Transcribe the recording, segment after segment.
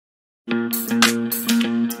Badde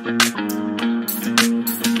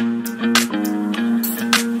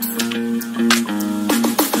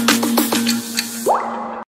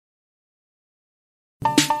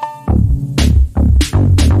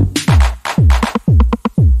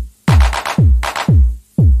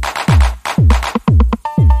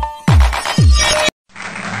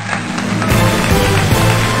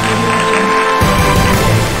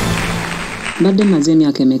maze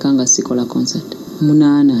emyaka emeka nga sikola concert?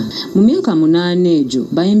 8. Mu myaka 8 ejo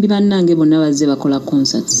bayimbi bannange bonna bazze bakola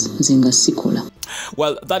concerts nze nga sikola.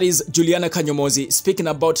 Well, that is Juliana Kanyomozi speaking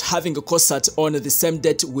about having a concert on the same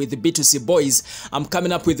date with the B2C boys. I'm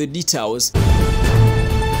coming up with the details.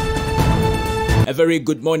 A very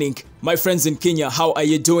good morning, my friends in Kenya. How are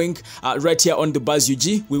you doing? Right here on the Buzz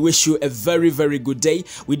UG, we wish you a very good day.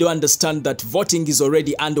 We do understand that voting is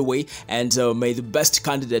already underway, and may the best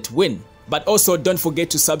candidate win. But also don't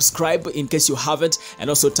forget to subscribe in case you haven't, and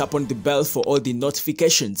also tap on the bell for all the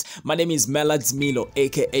notifications. My name is Melads Milo,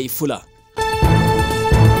 aka Fuller.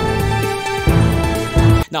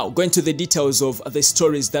 Now, going to the details of the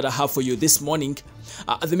stories that I have for you this morning.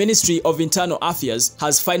 The Ministry of Internal Affairs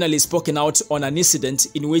has finally spoken out on an incident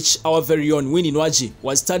in which our very own Winie Nwagi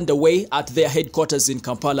was turned away at their headquarters in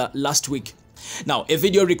Kampala last week. Now, a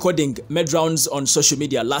video recording made rounds on social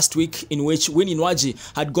media last week in which Winie Nwagi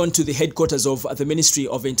had gone to the headquarters of the Ministry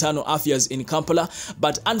of Internal Affairs in Kampala,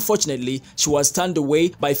 but unfortunately, she was turned away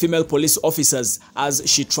by female police officers as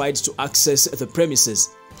she tried to access the premises.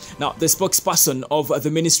 Now, the spokesperson of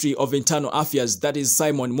the Ministry of Internal Affairs, that is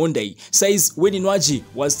Simon Munday, says Winie Nwagi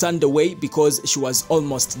was turned away because she was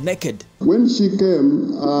almost naked. When she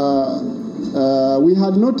came, we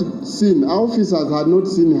had not seen, our officers had not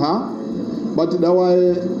seen her, but there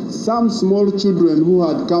were some small children who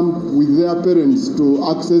had come with their parents to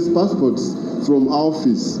access passports from our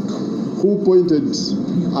office, who pointed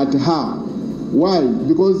at her. Why?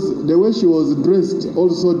 Because the way she was dressed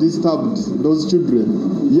also disturbed those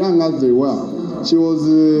children, young as they were. She was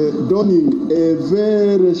donning a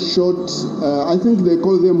very short, I think they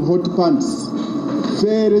call them hot pants,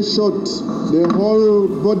 very short. The whole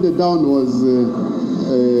body down was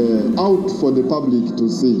out for the public to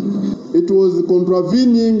see. It was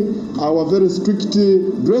contravening our very strict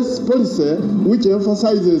dress policy, which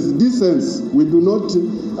emphasizes decency. We do not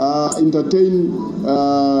entertain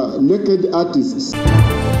naked artists.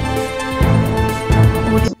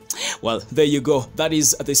 Well, there you go. That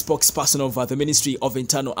is the spokesperson of the Ministry of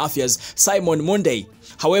Internal Affairs, Simon Munday.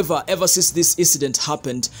 However, ever since this incident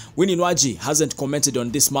happened, Winie Nwagi hasn't commented on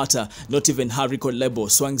this matter. Not even her record label,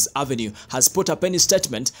 Swangs Avenue, has put up any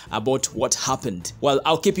statement about what happened. Well,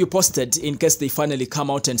 I'll keep you posted in case they finally come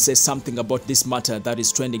out and say something about this matter that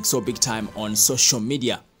is trending so big time on social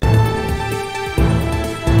media.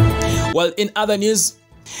 Well, in other news,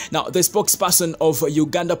 now, the spokesperson of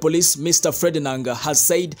Uganda Police, Mr. Fred Nanga, has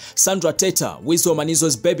said Sandra Teta, Wizo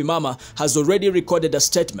Manizo's baby mama, has already recorded a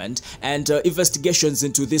statement, and investigations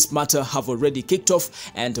into this matter have already kicked off,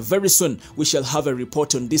 and very soon we shall have a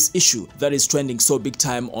report on this issue that is trending so big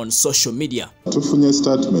time on social media. Tufunye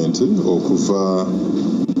statement okuva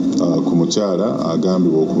ku mukyala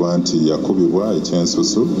agambibwa okuba nti yakubibwa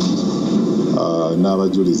ekyensusu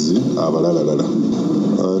n'abajulizi abalalala.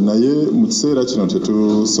 Naye mu kiseera kino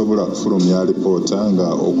tetusobola kufulumya alipoota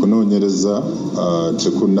nga okunoonyereza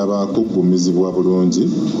tekunnaba kuggumizibwa bulungi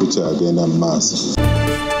kukyagenda mu maaso.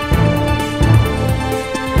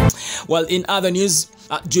 Well, in other news,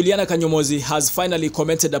 Juliana Kanyomozi has finally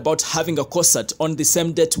commented about having a concert on the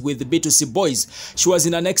same date with the B2C boys. She was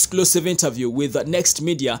in an exclusive interview with Next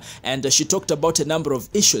Media, and she talked about a number of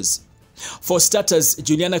issues. For starters,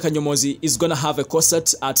 Juliana Kanyomozi is going to have a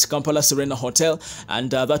concert at Kampala Serena Hotel,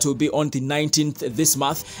 and that will be on the 19th this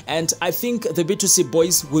month. And I think the B2C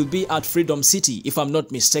boys will be at Freedom City, if I'm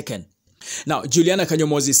not mistaken. Now, Juliana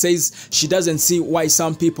Kanyomozi says she doesn't see why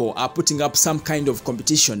some people are putting up some kind of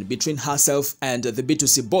competition between herself and the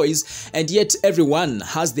B2C boys, and yet everyone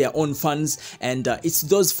has their own fans, and it's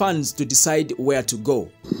those fans to decide where to go.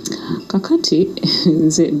 Kakati,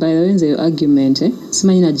 by the way, the argument,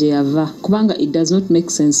 simanyina gye yava kubanga it does not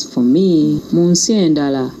make sense for me. Munsi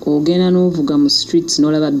endala ogenda n'ovuga mu streets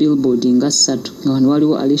n'olaba billboard nga 3 nga wano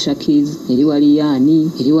waliwo Alicia Keys, eri wali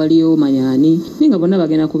Yaani, eri waliyo Manyani, ninga bonna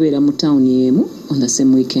bagenda kubeera mu town yemu on the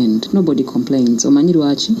same weekend. Nobody complains. Omanyi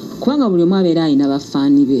lwaki? Kubanga buli omu abeera alina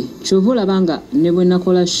bafaani be. Kyova olabanga ne bwe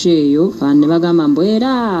nakola sheeyo ne bagamba mbu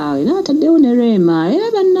era ataddewo ne Rema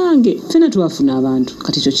era bannange ffenna twafuna abantu.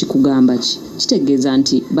 Kati ekyo kikugamba ki? Kitegeeza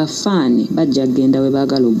nti bafaani bajja kgenda we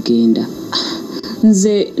baagala okgenda.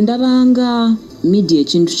 Nze ndabanga media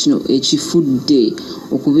ekintu kino ekifudde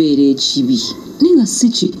okubeera ekibi. ninga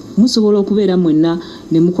sichi musobola okubeera mwenna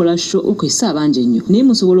ne mukola show okwesa abanje nnyo naye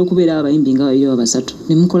musobola okubeera abayimbi nga babiri basatu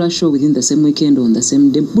ne mukola show within the same weekend on the same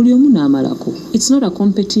day buli omu n'amalako. It's not a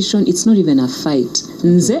competition, it's not even a fight.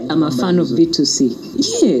 Nze I'm a fan of B2C.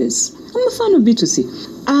 Yes, I'm a fan of B2C.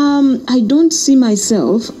 I don't see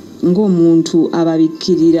myself ng'omuntu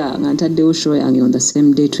ababikirira nga ntaddewo show yange on the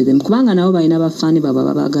same date with them kubanga nabo balina abafaani baba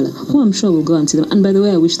babagala. Who I'm sure will go and see them, and by the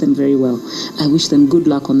way I wish them very well. I wish them good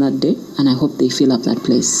luck on that day and I hope they fill up that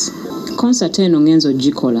place. Concert eno ngenzo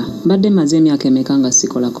gikola mbadde maze emyaka emeka nga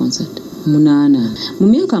sikola concert 8 mu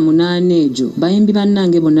myaka 8 egyo bayimbi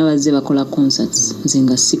bannange bonna bazze bakola concerts nze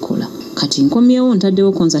nga sikola kati nkomyewo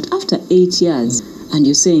ntaddewo concert after 8 years and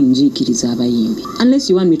you're saying njikiriza abayimbi unless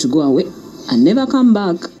you want me to go away and never come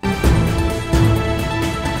back.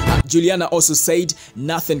 Juliana also said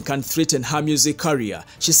nothing can threaten her music career.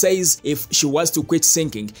 She says if she was to quit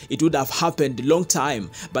singing, it would have happened long time,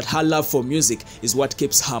 but her love for music is what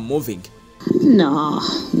keeps her moving. No.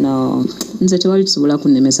 Nze tewali tusobola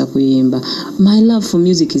kunnemesa kuyimba. My love for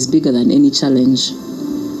music is bigger than any challenge.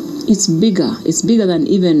 It's bigger than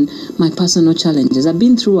even my personal challenges. I've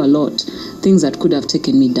been through a lot, things that could have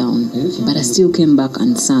taken me down, but I still came back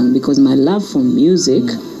and sang because my love for music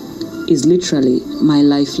is literally my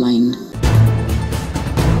lifeline.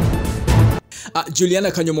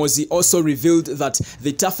 Juliana Kanyomozi also revealed that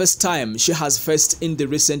the toughest time she has faced in the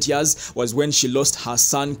recent years was when she lost her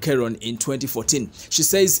son Keron in 2014. She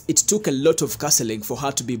says it took a lot of counseling for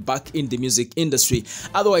her to be back in the music industry.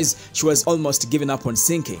 Otherwise, she was almost given up on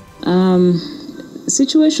singing.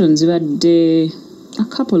 Situations, we had a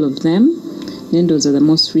couple of them. Then those are the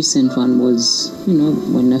most recent one was,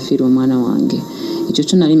 when nafirwa mwana wange. Ekyo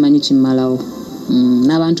kyo nali manyi kimmalawo.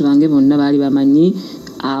 N'abantu bange bonna baali bamanyi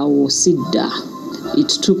awo sidda. It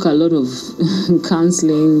took a lot of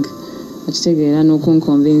counseling. Akitegeera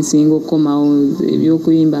n'okunconvincing okukomawo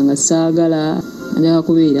ebyokuyimba nga saagala njagala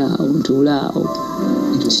kubeera awo ntuula awo.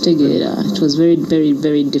 Akitegeera. It was very, very,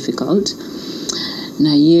 very difficult.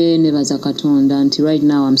 Naye nebaza Katonda nti right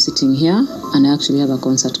now I'm sitting here and I actually have a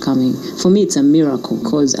concert coming. For me it's a miracle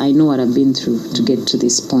because I know what I've been through to get to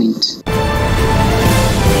this point.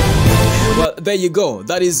 Well, there you go.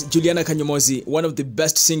 That is Juliana Kanyomozi, one of the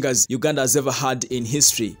best singers Uganda has ever had in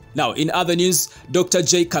history. Now, in other news, Dr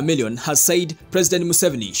Chameleone has said President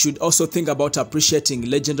Museveni should also think about appreciating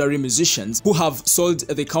legendary musicians who have sold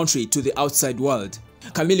the country to the outside world.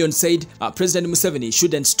 Chameleone said President Museveni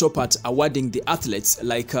shouldn't stop at awarding the athletes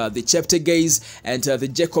like the Cheptegei's and the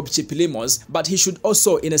Jacob Chipilimos, but he should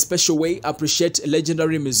also in a special way appreciate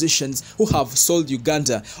legendary musicians who have sold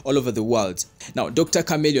Uganda all over the world. Now, Dr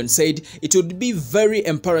Chameleone said it would be very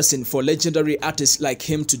embarrassing for legendary artists like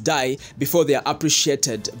him to die before they are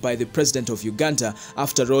appreciated by the President of Uganda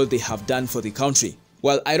after all they have done for the country.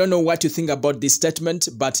 Well, I don't know what you think about this statement,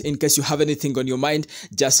 but in case you have anything on your mind,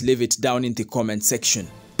 just leave it down in the comment section.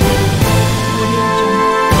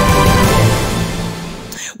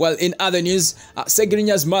 Well, in other news,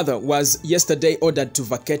 Segrinya's mother was yesterday ordered to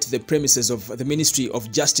vacate the premises of the Ministry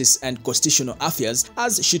of Justice and Constitutional Affairs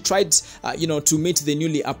as she tried, to meet the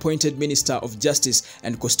newly appointed Minister of Justice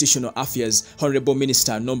and Constitutional Affairs, Honorable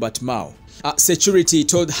Minister Norbert Mao. Security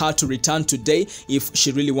told her to return today if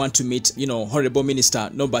she really wants to meet, Honorable Minister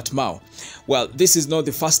Norbert Mao. Well, this is not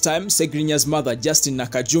the first time Segrinya's mother, Justin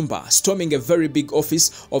Nakajumba, storming a very big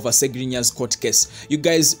office over Segrinya's court case. You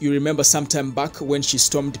guys, you remember some time back when she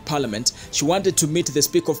stormed Parliament, she wanted to meet the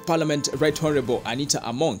Speaker of Parliament, Right Honorable Anita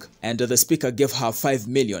Among, and the Speaker gave her 5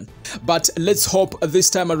 million. But let's hope this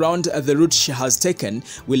time around the route she has taken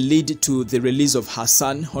will lead to the release of her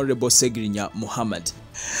son, Honorable Segrinya Muhammad.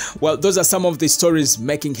 Well, those are some of the stories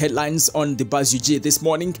making headlines on the Buzz UG this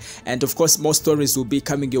morning, and of course more stories will be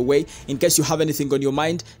coming your way. In case you have anything on your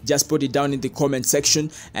mind, just put it down in the comment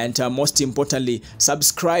section, and most importantly,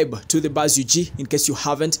 subscribe to the Buzz UG in case you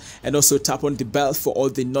haven't, and also tap on the bell for all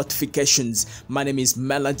the notifications. My name is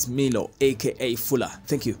Melad Milo, aka Fuller.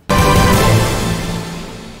 Thank you.